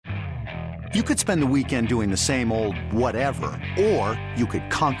You could spend the weekend doing the same old whatever, or you could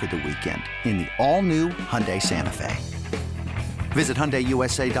conquer the weekend in the all-new Hyundai Santa Fe. Visit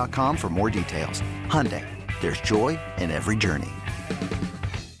HyundaiUSA.com for more details. Hyundai, there's joy in every journey.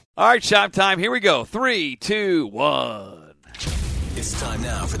 All right, shop time. Here we go. 3, 2, 1. It's time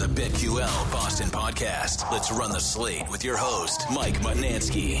now for the BetQL Boston Podcast. Let's run the slate with your host, Mike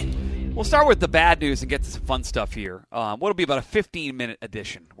Mutnansky. We'll start with the bad news and get to some fun stuff here. What'll be about a 15-minute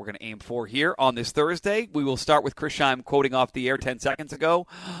edition we're going to aim for here on this Thursday. We will start with Chris Scheim quoting off the air 10 seconds ago.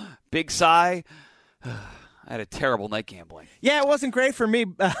 Big sigh. I had a terrible night gambling. Yeah, it wasn't great for me,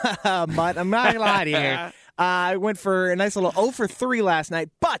 but I'm not going to lie to you here. I went for a nice little 0 for 3 last night,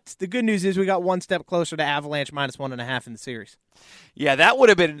 but the good news is we got one step closer to Avalanche minus 1.5 in the series. Yeah, that would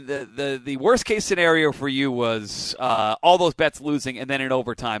have been the worst-case scenario for you was all those bets losing and then in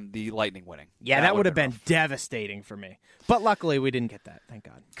overtime the Lightning winning. Yeah, that would have been devastating for me. But luckily we didn't get that, thank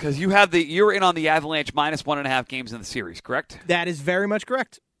God. Because you're in on the Avalanche minus 1.5 games in the series, correct? That is very much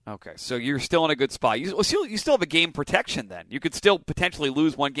correct. Okay, so you're still in a good spot. You still have a game protection then. You could still potentially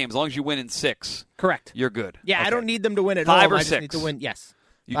lose one game as long as you win in 6. Correct. You're good. Yeah, okay. I don't need them to win at 5 home. or I 6. just need to win, yes.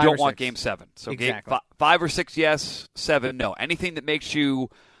 You 5 don't or want 6. game 7. So exactly. Game 5 or 6, yes. 7, no. Anything that makes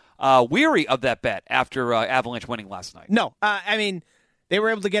you weary of that bet after Avalanche winning last night? No. I mean, they were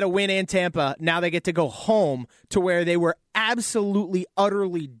able to get a win in Tampa. Now they get to go home to where they were absolutely,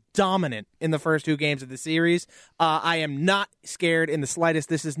 utterly dominant in the first 2 games of the series. I am not scared in the slightest.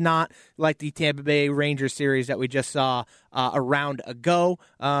 This is not like the Tampa Bay Rangers series that we just saw a round ago.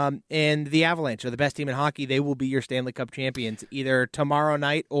 And the Avalanche are the best team in hockey. They will be your Stanley Cup champions either tomorrow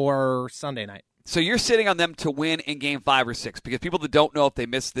night or Sunday night. So you're sitting on them to win in Game 5 or 6 because people that don't know if they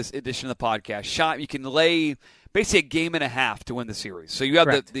missed this edition of the podcast, you can lay basically a game and a half to win the series. So you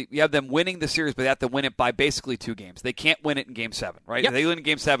have you have them winning the series, but they have to win it by basically 2 games. They can't win it in Game 7, right? Yep. If they win in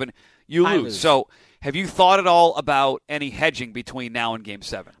Game 7, you lose. So have you thought at all about any hedging between now and Game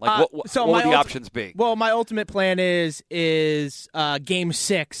 7? Like what would the options be? Well, my ultimate plan is Game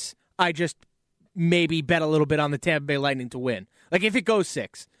 6. I just maybe bet a little bit on the Tampa Bay Lightning to win. Like if it goes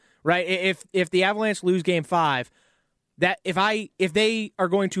 6. Right, if the Avalanche lose Game 5, that if they are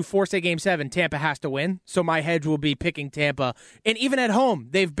going to force a Game 7, Tampa has to win. So my hedge will be picking Tampa, and even at home,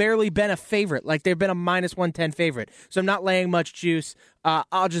 they've barely been a favorite. Like they've been a minus 110 favorite. So I'm not laying much juice.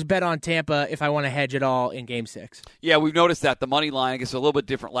 I'll just bet on Tampa if I want to hedge it all in Game 6. Yeah, we've noticed that the money line, I guess, is a little bit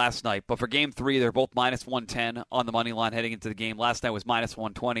different last night. But for Game 3, they're both minus 110 on the money line heading into the game. Last night was minus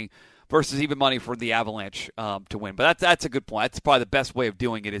 120. Versus even money for the Avalanche to win. But that's a good point. That's probably the best way of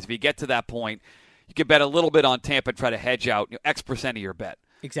doing it is if you get to that point, you can bet a little bit on Tampa and try to hedge out X% of your bet.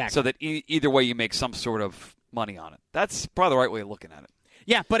 Exactly. So that either way you make some sort of money on it. That's probably the right way of looking at it.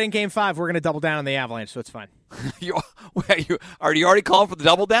 Yeah, but in Game 5, we're going to double down on the Avalanche, so it's fine. Are you already calling for the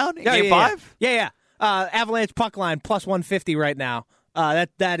double down in Game 5? Yeah. Avalanche puck line plus 150 right now.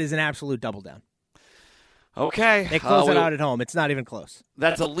 That is an absolute double down. Okay. They close it out at home. It's not even close.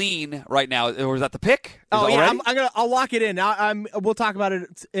 That's a lean right now. Or is that the pick? I'll lock it in. We'll talk about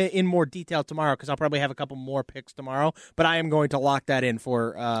it in more detail tomorrow because I'll probably have a couple more picks tomorrow. But I am going to lock that in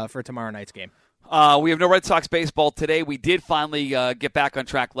for tomorrow night's game. We have no Red Sox baseball today. We did finally get back on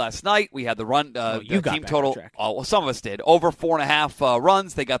track last night. We had the run. You got team back total. on track. Well, some of us did. Over 4.5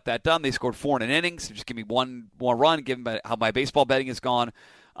 runs. They got that done. They scored 4 in an inning. So just give me one more run, given how my baseball betting is gone.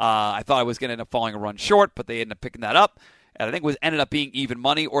 I thought I was going to end up falling a run short, but they ended up picking that up. And I think it ended up being even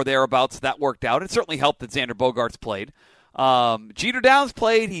money or thereabouts. That worked out. It certainly helped that Xander Bogaerts played. Jeter Downs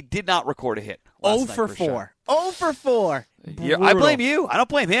played. He did not record a hit. 0 for 4. 0 for 4. I blame you. I don't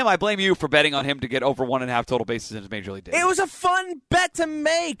blame him. I blame you for betting on him to get over 1.5 total bases in his Major League debut. It was a fun bet to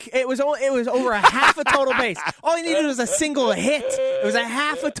make. It was over a half a total base. All he needed was a single hit. It was a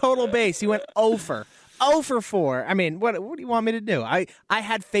half a total base. He went 0 for 4. I mean, what do you want me to do? I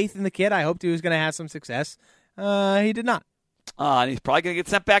had faith in the kid. I hoped he was going to have some success. He did not. And he's probably going to get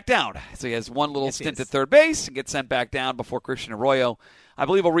sent back down. So he has one little stint at third base and gets sent back down before Christian Arroyo. I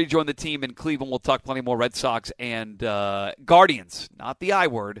believe he'll rejoin the team in Cleveland. We'll talk plenty more Red Sox and Guardians, not the I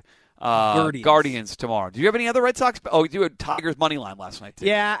word. Guardians tomorrow. Do you have any other Red Sox? Oh, you had Tigers money line last night, too.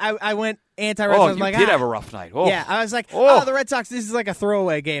 Yeah, I went anti-Red Sox. You did have a rough night. Oh. Yeah, I was like, the Red Sox, this is like a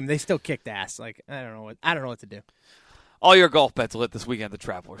throwaway game. They still kicked ass. Like, I don't know what to do. All your golf bets will hit this weekend at the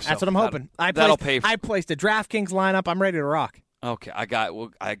Travelers. That's what I'm hoping. I placed a DraftKings lineup. I'm ready to rock. Okay, I'm going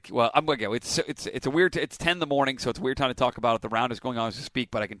to go. It's a weird. It's 10 in the morning, so it's a weird time to talk about it. The round is going on as we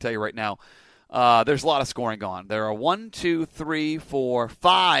speak, but I can tell you right now, there's a lot of scoring going. There are 5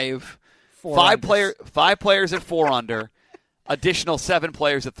 players at 4 under. additional 7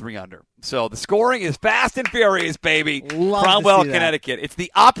 players at 3 under. So the scoring is fast and furious, baby. Love Cromwell, to see that. Connecticut. It's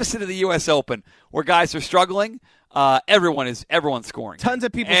the opposite of the U.S. Open, where guys are struggling. Everyone's scoring. Tons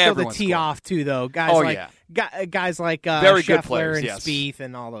of people still to tee off too, though. Guys guys like very good Scheffler players, and yes. Spieth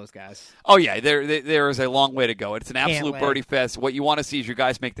and all those guys. Oh yeah, there is a long way to go. It's an absolute birdie fest. What you want to see is your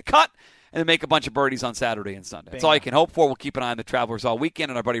guys make the cut and then make a bunch of birdies on Saturday and Sunday. That's all you can hope for. We'll keep an eye on the Travelers all weekend,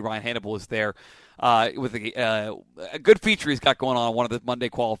 and our buddy Ryan Hannibal is there with a good feature he's got going on one of the Monday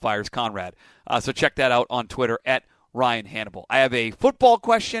qualifiers, Conrad. So check that out on Twitter at Ryan Hannibal. I have a football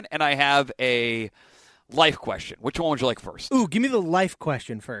question and I have a life question. Which one would you like first? Ooh, give me the life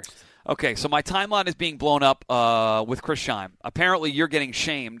question first. Okay, so my timeline is being blown up with Chris Scheim. Apparently, you're getting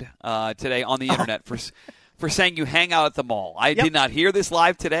shamed today on the internet for saying you hang out at the mall. I did not hear this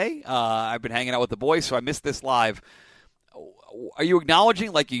live today. I've been hanging out with the boys, so I missed this live. Are you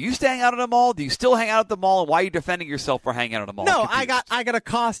acknowledging like you used to hang out at a mall? Do you still hang out at the mall? And why are you defending yourself for hanging out at a mall? No, I got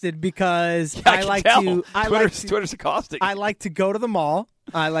accosted because I like to. Twitter's accosting. I like to go to the mall.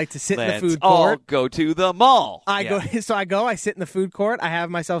 I like to sit in the food all court. Go to the mall. I sit in the food court. I have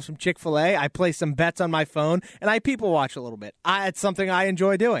myself some Chick-fil-A. I play some bets on my phone, and I people watch a little bit. It's something I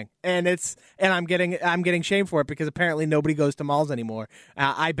enjoy doing, and I'm getting shamed for it because apparently nobody goes to malls anymore.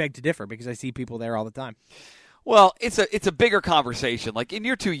 I beg to differ because I see people there all the time. Well, it's a bigger conversation. Like, and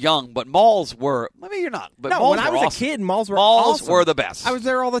you're too young, but malls were. Maybe you're not. But malls when I was awesome. a kid, malls were awesome. Were the best. I was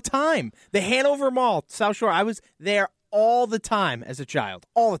there all the time. The Hanover Mall, South Shore. I was there all the time as a child,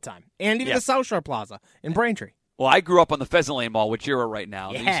 all the time, and even the South Shore Plaza in Braintree. Well, I grew up on the Pheasant Lane Mall, which you're at right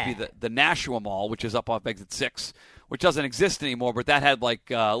now. Yeah. There used to be the Nashua Mall, which is up off Exit 6, which doesn't exist anymore, but that had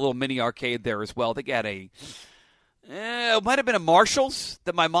like a little mini arcade there as well. I think it had it might have been a Marshall's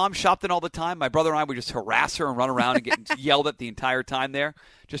that my mom shopped in all the time. My brother and I would just harass her and run around and get yelled at the entire time there,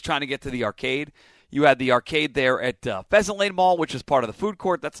 just trying to get to the arcade. You had the arcade there at Pheasant Lane Mall, which is part of the food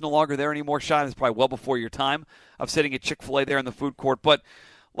court. That's no longer there anymore. Sean, it's probably well before your time of sitting at Chick-fil-A there in the food court. But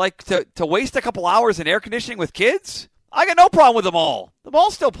like to waste a couple hours in air conditioning with kids, I got no problem with the mall. The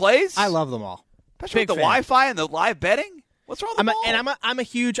mall still plays. I love the mall, especially with the Wi-Fi and the live betting. What's wrong with the mall?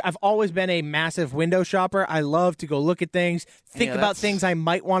 I've always been a massive window shopper. I love to go look at things, think about things I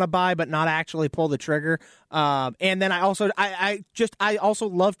might want to buy, but not actually pull the trigger. And then I also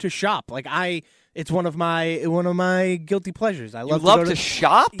love to shop. Like it's one of my guilty pleasures. I love to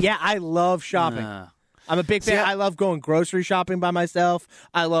shop. Yeah, I love shopping. I'm a big fan. I love going grocery shopping by myself.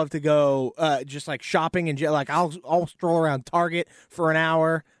 I love to go just like shopping and like I'll stroll around Target for an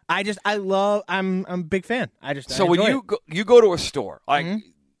hour. I'm a big fan. When you go to a store, like,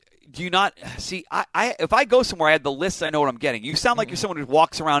 do you not see? If I go somewhere, I have the list. I know what I'm getting. You sound like you're someone who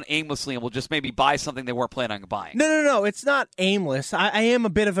walks around aimlessly and will just maybe buy something they weren't planning on buying. No. It's not aimless. I am a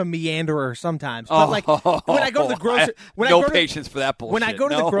bit of a meanderer sometimes. But like when I go to the grocery, patience for that bullshit. When I go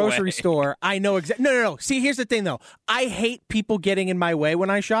to the grocery store, I know exactly. No. See, here's the thing though. I hate people getting in my way when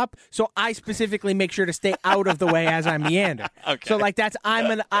I shop, so I specifically make sure to stay out of the way as I meander. Okay. So like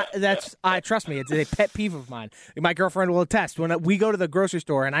trust me, it's a pet peeve of mine. My girlfriend will attest. When we go to the grocery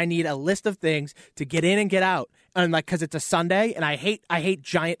store and I need a list of things to get in and get out, and like because it's a Sunday, and I hate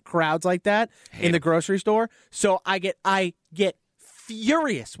giant crowds like that in the grocery store. So I get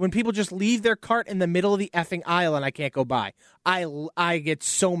furious when people just leave their cart in the middle of the effing aisle and I can't go by. I get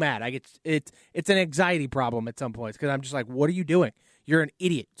so mad. It's an anxiety problem at some points because I'm just like, what are you doing? You're an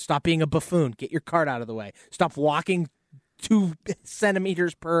idiot. Stop being a buffoon. Get your cart out of the way. Stop walking 2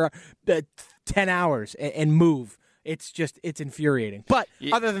 centimeters per 10 hours and move. It's infuriating. But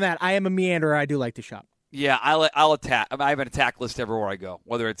other than that, I am a meanderer. I do like to shop. Yeah, I'll attack. I have an attack list everywhere I go.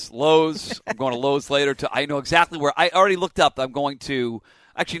 Whether it's Lowe's, I'm going to Lowe's later. I know exactly where. I already looked up. I'm going to,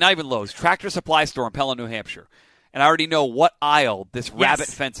 actually not even Lowe's, Tractor Supply Store in Pelham, New Hampshire. And I already know what aisle this rabbit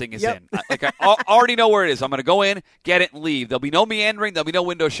fencing is in. Like I already know where it is. I'm going to go in, get it, and leave. There'll be no meandering. There'll be no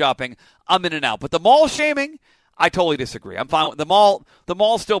window shopping. I'm in and out. But the mall shaming, I totally disagree. I'm fine with the mall. The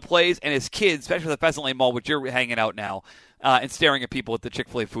mall still plays, and as kids, especially the Pheasant Lane Mall, which you're hanging out now, and staring at people at the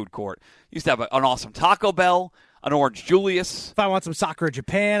Chick-fil-A food court. Used to have an awesome Taco Bell, an Orange Julius. If I want some Sakura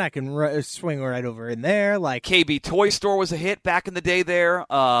Japan, I can swing right over in there. Like KB Toy Store was a hit back in the day. There,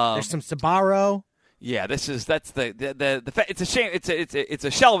 there's some Sbarro. Yeah, it's a shame. It's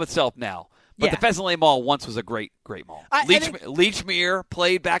a shell of itself now. But the Pheasant Lane Mall once was a great mall. Leechmere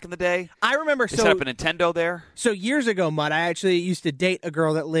played back in the day. I remember. They set up a Nintendo there. So years ago, Mutt, I actually used to date a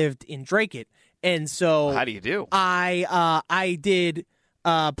girl that lived in Dracut, and so how do you do? I did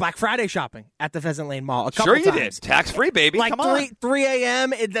Black Friday shopping at the Pheasant Lane Mall a couple times. Sure you did. Tax free, baby. Like Come on. 3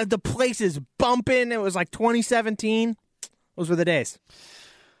 a.m. The place is bumping. It was like 2017. Those were the days.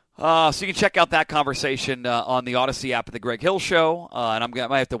 So you can check out that conversation on the Odyssey app at the Greg Hill Show. And I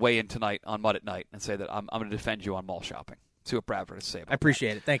might have to weigh in tonight on Mud at Night and say that I'm going to defend you on mall shopping. See what Bradford has to say about I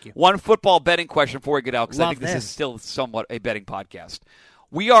appreciate it. Thank you. One football betting question before we get out, because I think this is still somewhat a betting podcast.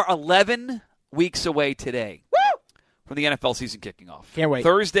 We are 11 weeks away today from the NFL season kicking off. Can't wait.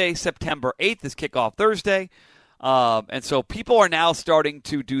 Thursday, September 8th is kickoff Thursday. And so people are now starting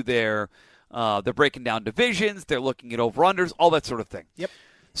to do they're breaking down divisions, they're looking at over-unders, all that sort of thing. Yep.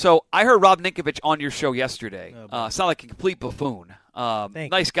 So I heard Rob Ninkovich on your show yesterday. Sound like a complete buffoon.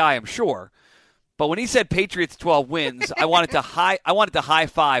 Nice guy, I'm sure. But when he said Patriots 12 wins, I wanted to high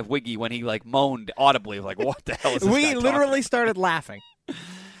five Wiggy when he moaned audibly, what the hell is this guy We literally talking? started laughing.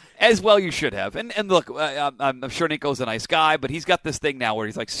 As well you should have. And look, I'm sure Nico's a nice guy, but he's got this thing now where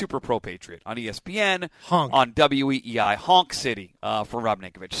he's super pro-Patriot on ESPN, Honk. on WEEI, Honk City for Rob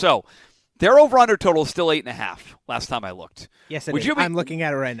Ninkovich. So their over-under total is still 8.5 last time I looked. Yes, it is. I'm looking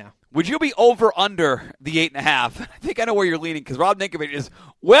at it right now. Would you be over-under the 8.5? I think I know where you're leaning, because Rob Ninkovich is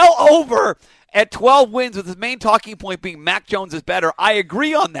well over at 12 wins, with his main talking point being Mac Jones is better. I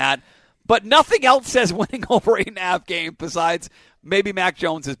agree on that, but nothing else says winning over 8.5 games besides maybe Mac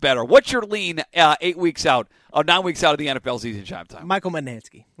Jones is better. What's your lean 9 weeks out of the NFL season chime time? Michael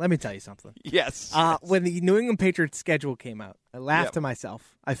Mudnansky, let me tell you something. Yes. When the New England Patriots schedule came out, I laughed to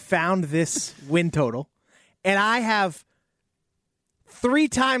myself. I found this win total, and I have 3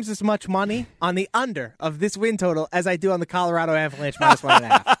 times as much money on the under of this win total as I do on the Colorado Avalanche minus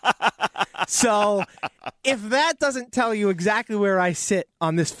 1.5. So if that doesn't tell you exactly where I sit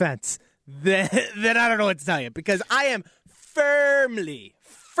on this fence, then I don't know what to tell you, because I am firmly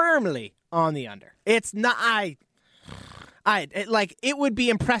on the under. It's not it would be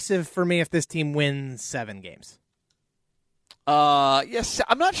impressive for me if this team wins 7 games. Yes,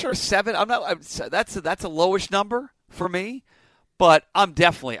 I'm not sure 7. That's a lowish number for me. But I'm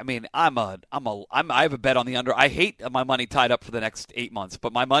definitely. I have a bet on the under. I hate my money tied up for the next 8 months,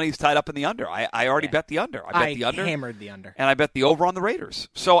 but my money's tied up in the under. I already bet the under. I bet the under. Hammered the under, and I bet the over on the Raiders.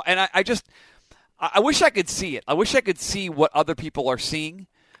 So, and I wish I could see it. I wish I could see what other people are seeing.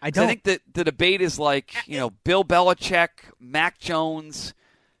 I don't. I think that the debate is Bill Belichick, Mac Jones,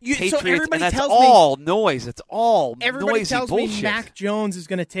 Patriots, and that's all noise. It's all everybody noisy tells bullshit. Me Mac Jones is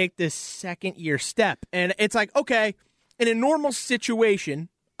going to take this second-year step, and it's okay. In a normal situation,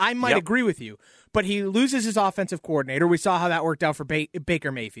 I might agree with you, but he loses his offensive coordinator. We saw how that worked out for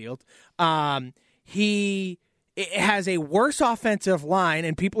Baker Mayfield. He has a worse offensive line,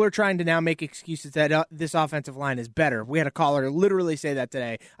 and people are trying to now make excuses that this offensive line is better. We had a caller literally say that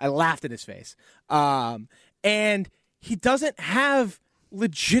today. I laughed in his face. And he doesn't have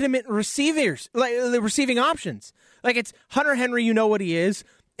legitimate receivers, the receiving options. It's Hunter Henry, you know what he is.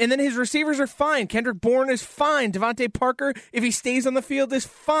 And then his receivers are fine. Kendrick Bourne is fine. Devontae Parker, if he stays on the field, is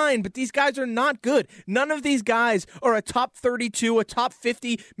fine. But these guys are not good. None of these guys are a top 32, a top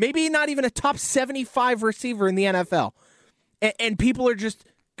 50, maybe not even a top 75 receiver in the NFL. And people are just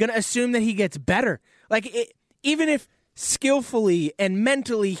going to assume that he gets better. Even if skillfully and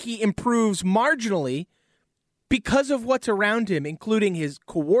mentally he improves marginally, because of what's around him, including his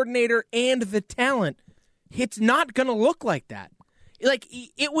coordinator and the talent, it's not going to look like that.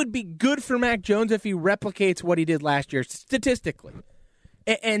 It would be good for Mac Jones if he replicates what he did last year statistically.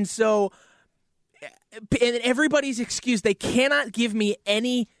 And so, and everybody's excuse, they cannot give me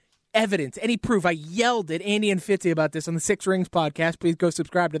any evidence, any proof. I yelled at Andy and Fitzy about this on the Six Rings podcast. Please go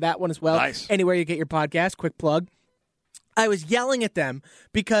subscribe to that one as well. Nice. Anywhere you get your podcast, quick plug. I was yelling at them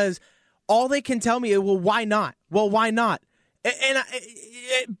because all they can tell me is, well, why not? Well, why not? And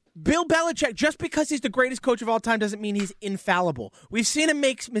Bill Belichick, just because he's the greatest coach of all time doesn't mean he's infallible. We've seen him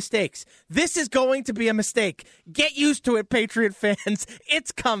make mistakes. This is going to be a mistake. Get used to it, Patriot fans.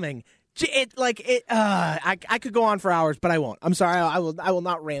 It's coming. I could go on for hours, but I won't. I'm sorry. I will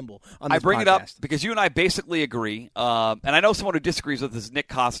not ramble on this I bring podcast. it up because you and I basically agree. And I know someone who disagrees with this is Nick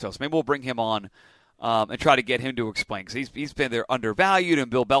Kostos. Maybe we'll bring him on and try to get him to explain, because he's been there undervalued, and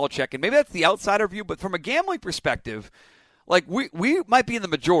Bill Belichick, and maybe that's the outsider view, but from a gambling perspective, we might be in the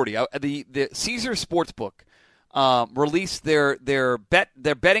majority. The Caesar Sportsbook released their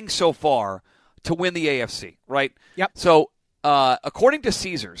betting so far to win the AFC, right? Yep. So according to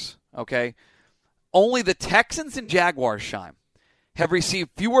Caesars, okay, only the Texans and Jaguars, Shime, have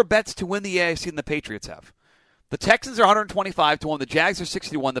received fewer bets to win the AFC than the Patriots have. The Texans are 125-1. The Jags are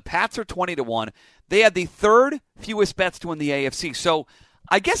 60-1. The Pats are 20-1. They have the third fewest bets to win the AFC. So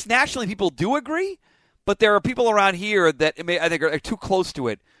I guess nationally people do agree, but there are people around here that I think are too close to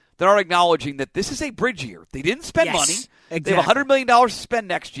it that are acknowledging that this is a bridge year. They didn't spend money. Exactly. They have $100 million to spend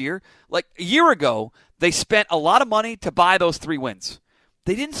next year. Like a year ago, they spent a lot of money to buy those 3 wins.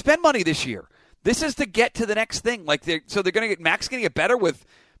 They didn't spend money this year. This is to get to the next thing. So they're going to get Mac's going to get better with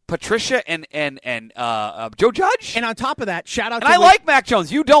Patricia and Joe Judge. And on top of that, shout out and to I like Mac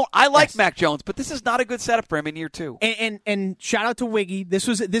Jones. You don't. I like Yes. Mac Jones, but this is not a good setup for him in year 2. And shout out to Wiggy. This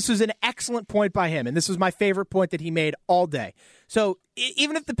was an excellent point by him, and this was my favorite point that he made all day. So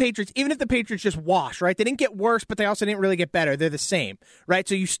even if the Patriots just wash, right? They didn't get worse, but they also didn't really get better. They're the same, right?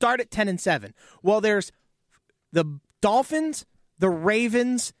 So you start at 10-7. Well, there's the Dolphins, the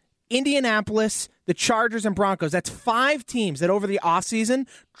Ravens, Indianapolis, the Chargers, and Broncos. That's 5 teams that over the offseason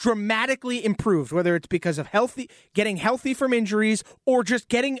dramatically improved, whether it's because of getting healthy from injuries or just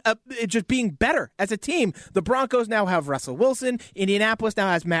just being better as a team. The Broncos now have Russell Wilson. Indianapolis now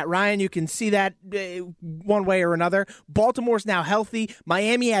has Matt Ryan. You can see that one way or another. Baltimore's now healthy.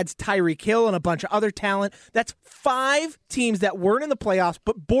 Miami adds Tyreek Hill and a bunch of other talent. That's 5 teams that weren't in the playoffs,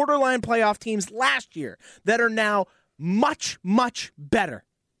 but borderline playoff teams last year that are now much, much better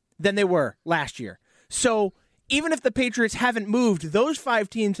than they were last year. So even if the Patriots haven't moved, those 5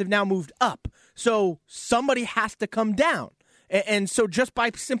 teams have now moved up. So somebody has to come down. And so just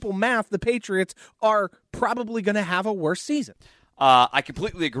by simple math, the Patriots are probably going to have a worse season. I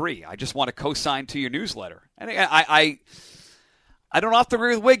completely agree. I just want to co-sign to your newsletter. And I don't have to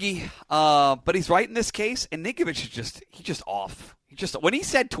agree with Wiggy, but he's right in this case. And Ninkovich is just off. When he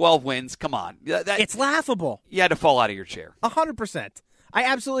said 12 wins, come on. It's laughable. You had to fall out of your chair. 100%. I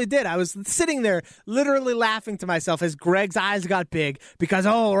absolutely did. I was sitting there literally laughing to myself as Greg's eyes got big because,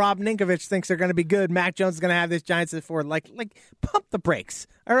 Rob Ninkovich thinks they're going to be good. Mac Jones is going to have this Giants at 4. Like, pump the brakes,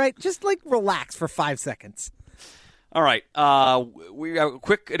 all right? Just, relax for 5 seconds. All right. We got a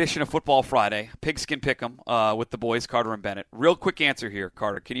quick edition of Football Friday. Pigskin Pick'em with the boys, Carter and Bennett. Real quick answer here,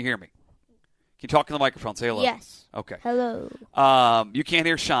 Carter. Can you hear me? Can you talk in the microphone? Say hello. Yes. Okay. Hello. You can't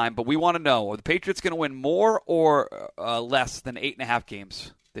hear Shine, but we want to know, are the Patriots going to win more or less than 8.5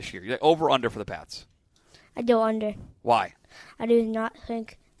 games this year? Over or under for the Pats? I go under. Why? I do not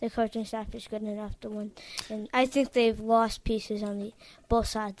think the coaching staff is good enough to win. And I think they've lost pieces on both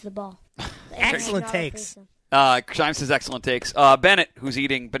sides of the ball. Excellent takes. Shine says excellent takes. Bennett, who's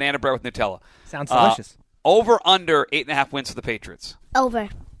eating banana bread with Nutella. Sounds delicious. Over, under 8.5 wins for the Patriots. Over.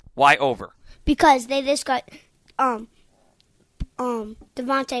 Why over? Because they just got Devontae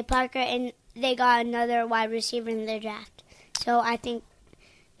Parker, and they got another wide receiver in their draft. So I think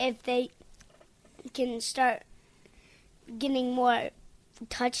if they can start getting more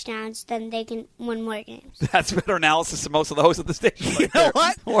touchdowns, then they can win more games. That's better analysis than most of the hosts of the station. You know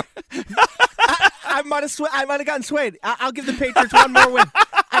what? I might have gotten swayed. I'll give the Patriots one more win.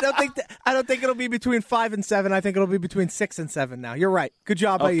 I don't think it'll be between 5 and 7. I think it'll be between 6 and 7 now. You're right. Good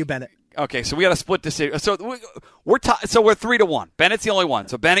job by you, Bennett. Okay, so we got a split decision. So we're 3-1. Bennett's the only one.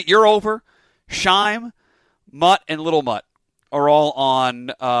 So Bennett, you're over. Shime, Mutt, and Little Mutt are all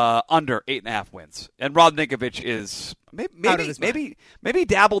on under 8.5 wins. And Rob Ninkovich is maybe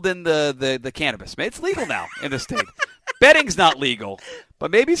dabbled in the cannabis. It's legal now in the state. Betting's not legal,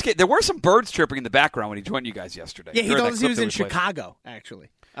 but maybe there were some birds chirping in the background when he joined you guys yesterday. Yeah, he told us he was in Chicago actually,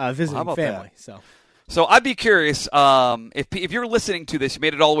 visiting family. That? So I'd be curious if you're listening to this, you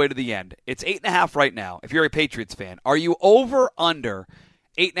made it all the way to the end. It's 8.5 right now. If you're a Patriots fan, are you over under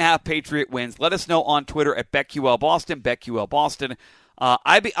 8.5 Patriot wins? Let us know on Twitter at BetQL Boston. BetQL Boston.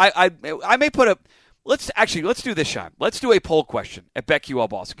 I may put a. Let's do this, Shime. Let's do a poll question at BetQL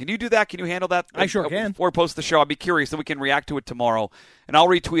Boston. Can you do that? Can you handle that? I sure can. Before we post the show, I'd be curious. Then we can react to it tomorrow, and I'll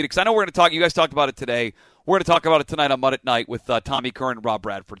retweet it because I know we're going to talk. You guys talked about it today. We're going to talk about it tonight on Mud at Night with Tommy Curran and Rob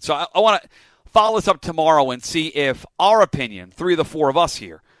Bradford. So I want to follow us up tomorrow and see if our opinion, 3 of the 4 of us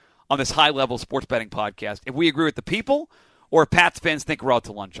here on this high-level sports betting podcast, if we agree with the people or if Pats fans think we're out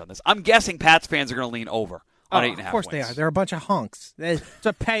to lunch on this. I'm guessing Pats fans are going to lean over on 8.5 Of course wins. they are. They're a bunch of hunks. That's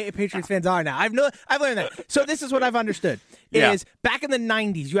what Patriots fans are now. I've learned that. So this is what I've understood. Is back in the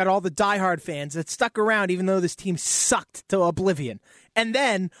 90s, you had all the diehard fans that stuck around even though this team sucked to oblivion. And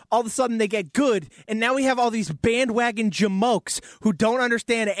then, all of a sudden, they get good, and now we have all these bandwagon jamokes who don't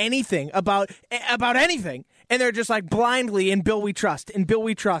understand anything about anything, and they're just like blindly, in Bill we trust, in Bill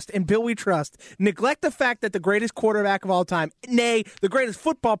we trust, in Bill we trust. Neglect the fact that the greatest quarterback of all time, nay, the greatest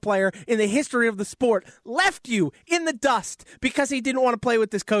football player in the history of the sport, left you in the dust because he didn't want to play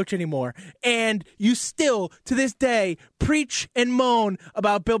with this coach anymore. And you still, to this day, preach and moan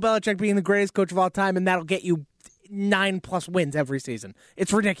about Bill Belichick being the greatest coach of all time, and that'll get you 9+ wins every season.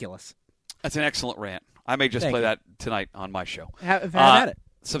 It's ridiculous. That's an excellent rant. I may just play that tonight on my show. Have at it.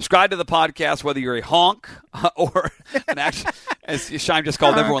 Subscribe to the podcast, whether you're a honk or an actual, as Shime just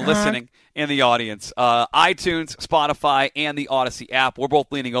called everyone listening in the audience. iTunes, Spotify, and the Odyssey app. We're both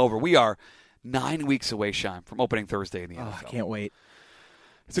leaning over. We are 9 weeks away, Shime, from opening Thursday in the NFL. I can't wait.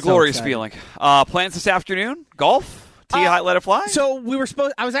 It's a glorious excited. feeling. Plans this afternoon? Golf? Let it fly? So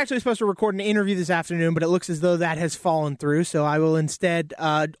I was actually supposed to record an interview this afternoon, but it looks as though that has fallen through. So I will instead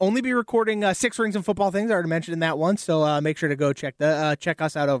only be recording Six Rings and Football Things. I already mentioned in that one. So make sure to go check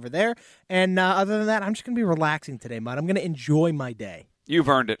us out over there. And other than that, I'm just going to be relaxing today, Mutt. I'm going to enjoy my day. You've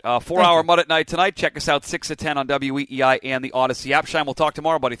earned it. 4-hour Mud at Night tonight. Check us out 6 to 10 on WEEI and the Odyssey app. Shine, we'll talk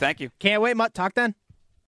tomorrow, buddy. Thank you. Can't wait, Mutt. Talk then.